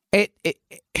 It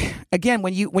again,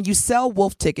 when you sell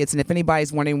wolf tickets, and if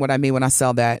anybody's wondering what I mean when I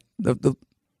sell that, the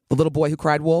little boy who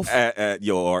cried wolf.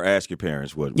 Or ask your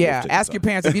parents what. Yeah, ask your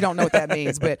parents if you don't know what that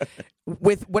means. But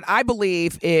with what I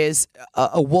believe is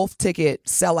a wolf ticket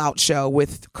sellout show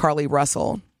with Carly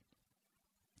Russell,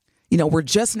 we're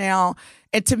just now.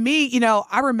 And to me,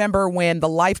 I remember when the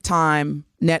Lifetime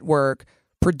Network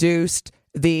produced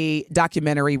the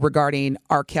documentary regarding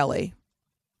R. Kelly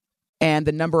and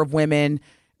the number of women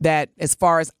that, as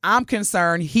far as I'm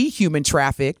concerned, he human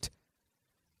trafficked,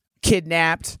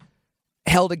 kidnapped,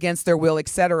 held against their will,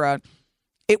 etc.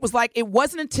 It was like, it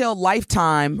wasn't until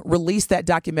Lifetime released that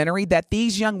documentary that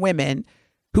these young women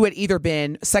who had either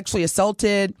been sexually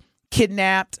assaulted,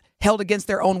 kidnapped, held against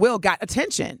their own will got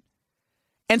attention.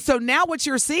 And so now what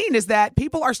you're seeing is that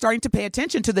people are starting to pay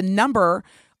attention to the number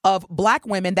of black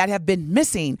women that have been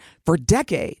missing for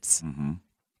decades. Mm-hmm.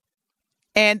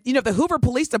 And, the Hoover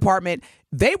Police Department,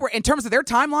 they were, in terms of their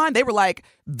timeline, they were like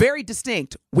very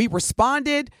distinct. We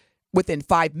responded within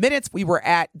 5 minutes. We were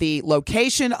at the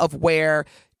location of where,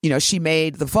 she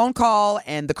made the phone call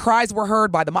and the cries were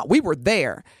heard by the mom. We were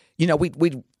there. We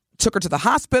took her to the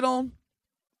hospital,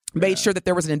 made sure that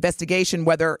there was an investigation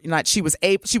whether or not she was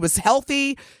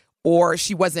healthy or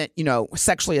she wasn't,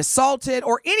 sexually assaulted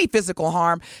or any physical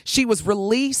harm. She was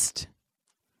released.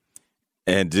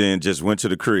 And then just went to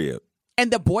the crib. And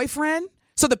the boyfriend.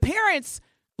 So the parents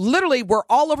literally were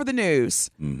all over the news.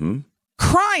 Mm-hmm.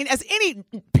 Crying, as any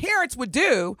parents would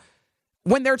do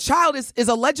when their child is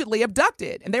allegedly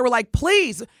abducted. And they were like,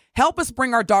 please help us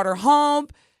bring our daughter home.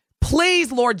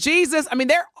 Please, Lord Jesus. I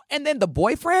mean, and then the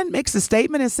boyfriend makes a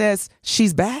statement and says,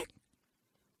 she's back.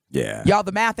 Yeah. Y'all,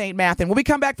 the math ain't mathin'. When we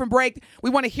come back from break, we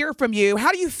want to hear from you.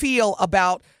 How do you feel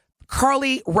about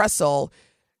Carly Russell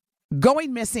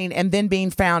going missing and then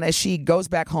being found as she goes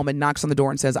back home and knocks on the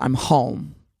door and says, I'm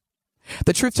home?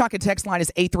 The Truth Talking text line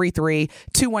is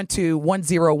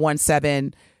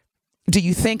 833-212-1017. Do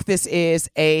you think this is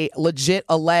a legit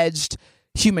alleged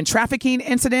human trafficking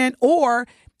incident, or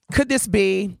could this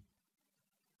be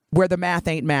where the math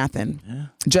ain't mathin'? Yeah.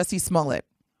 Jesse Smollett.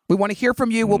 We want to hear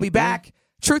from you. We'll be back.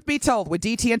 Truth Be Told with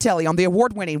DT and Telly on the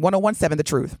award-winning 1017 The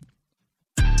Truth.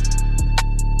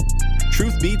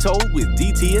 Truth Be Told with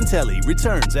DT and Telly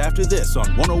returns after this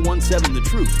on 1017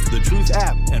 The Truth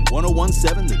app, and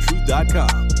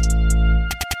 1017thetruth.com.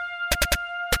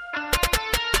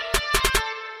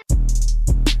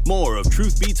 More of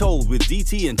Truth Be Told with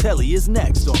DT and Telly is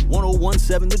next on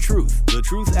 1017 The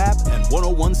Truth app, and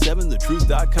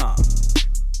 1017thetruth.com.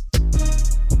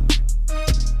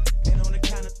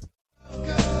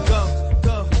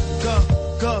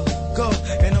 Go,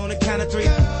 and on the count of three.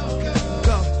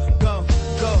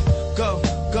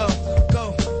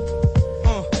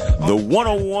 The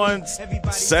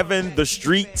 1017 The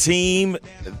Street team,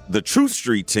 the Truth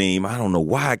Street team. I don't know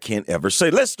why I can't ever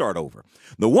say. Let's start over.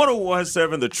 The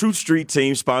 1017 The Truth Street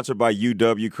team, sponsored by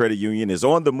UW Credit Union, is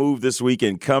on the move this week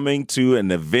and coming to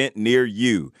an event near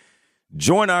you.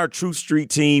 Join our Truth Street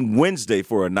team Wednesday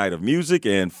for a night of music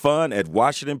and fun at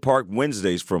Washington Park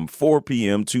Wednesdays from 4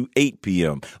 p.m. to 8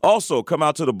 p.m. Also, come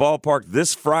out to the ballpark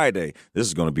this Friday. This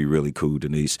is going to be really cool,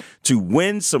 Denise, to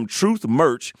win some Truth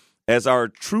merch as our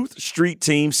Truth Street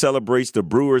team celebrates the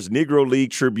Brewers Negro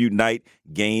League Tribute Night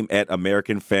game at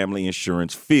American Family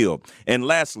Insurance Field. And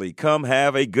lastly, come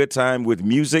have a good time with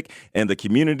music and the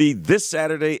community this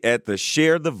Saturday at the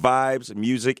Share the Vibes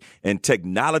Music and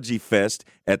Technology Fest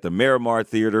at the Miramar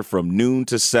Theater from noon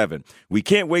to 7. We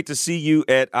can't wait to see you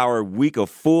at our week of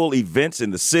full events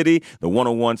in the city. The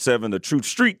 1017 The Truth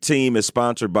Street team is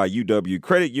sponsored by UW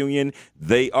Credit Union.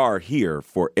 They are here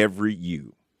for every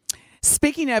you.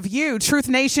 Speaking of you, Truth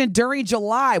Nation, during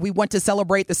July, we want to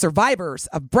celebrate the survivors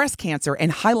of breast cancer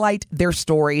and highlight their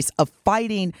stories of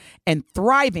fighting and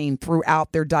thriving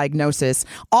throughout their diagnosis.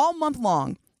 All month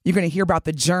long, you're going to hear about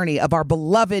the journey of our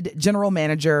beloved general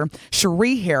manager,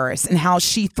 Cherie Harris, and how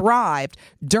she thrived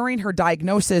during her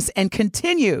diagnosis and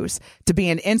continues to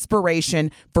be an inspiration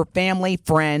for family,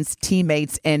 friends,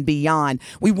 teammates, and beyond.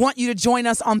 We want you to join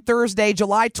us on Thursday,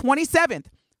 July 27th,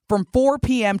 from 4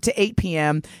 p.m. to 8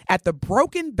 p.m. at the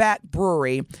Broken Bat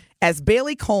Brewery as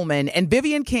Bailey Coleman and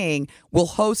Vivian King will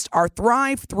host our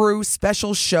Thrive Through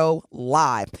special show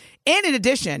live. And in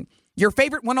addition, your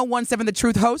favorite 1017 The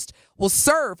Truth host will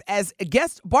serve as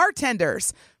guest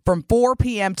bartenders from 4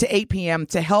 p.m. to 8 p.m.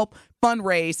 to help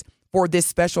fundraise for this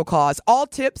special cause. All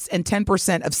tips and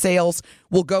 10% of sales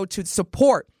will go to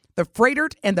support the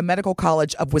Frederick and the Medical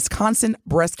College of Wisconsin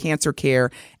Breast Cancer Care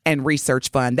and Research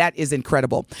Fund. That is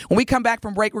incredible. When we come back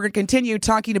from break, we're going to continue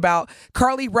talking about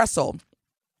Carly Russell,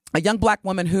 a young black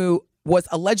woman who was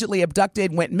allegedly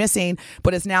abducted, went missing,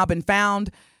 but has now been found.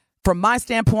 From my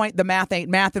standpoint, the math ain't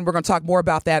math, and we're going to talk more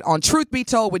about that on Truth Be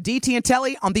Told with DT and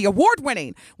Telly on the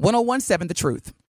award-winning 1017 The Truth.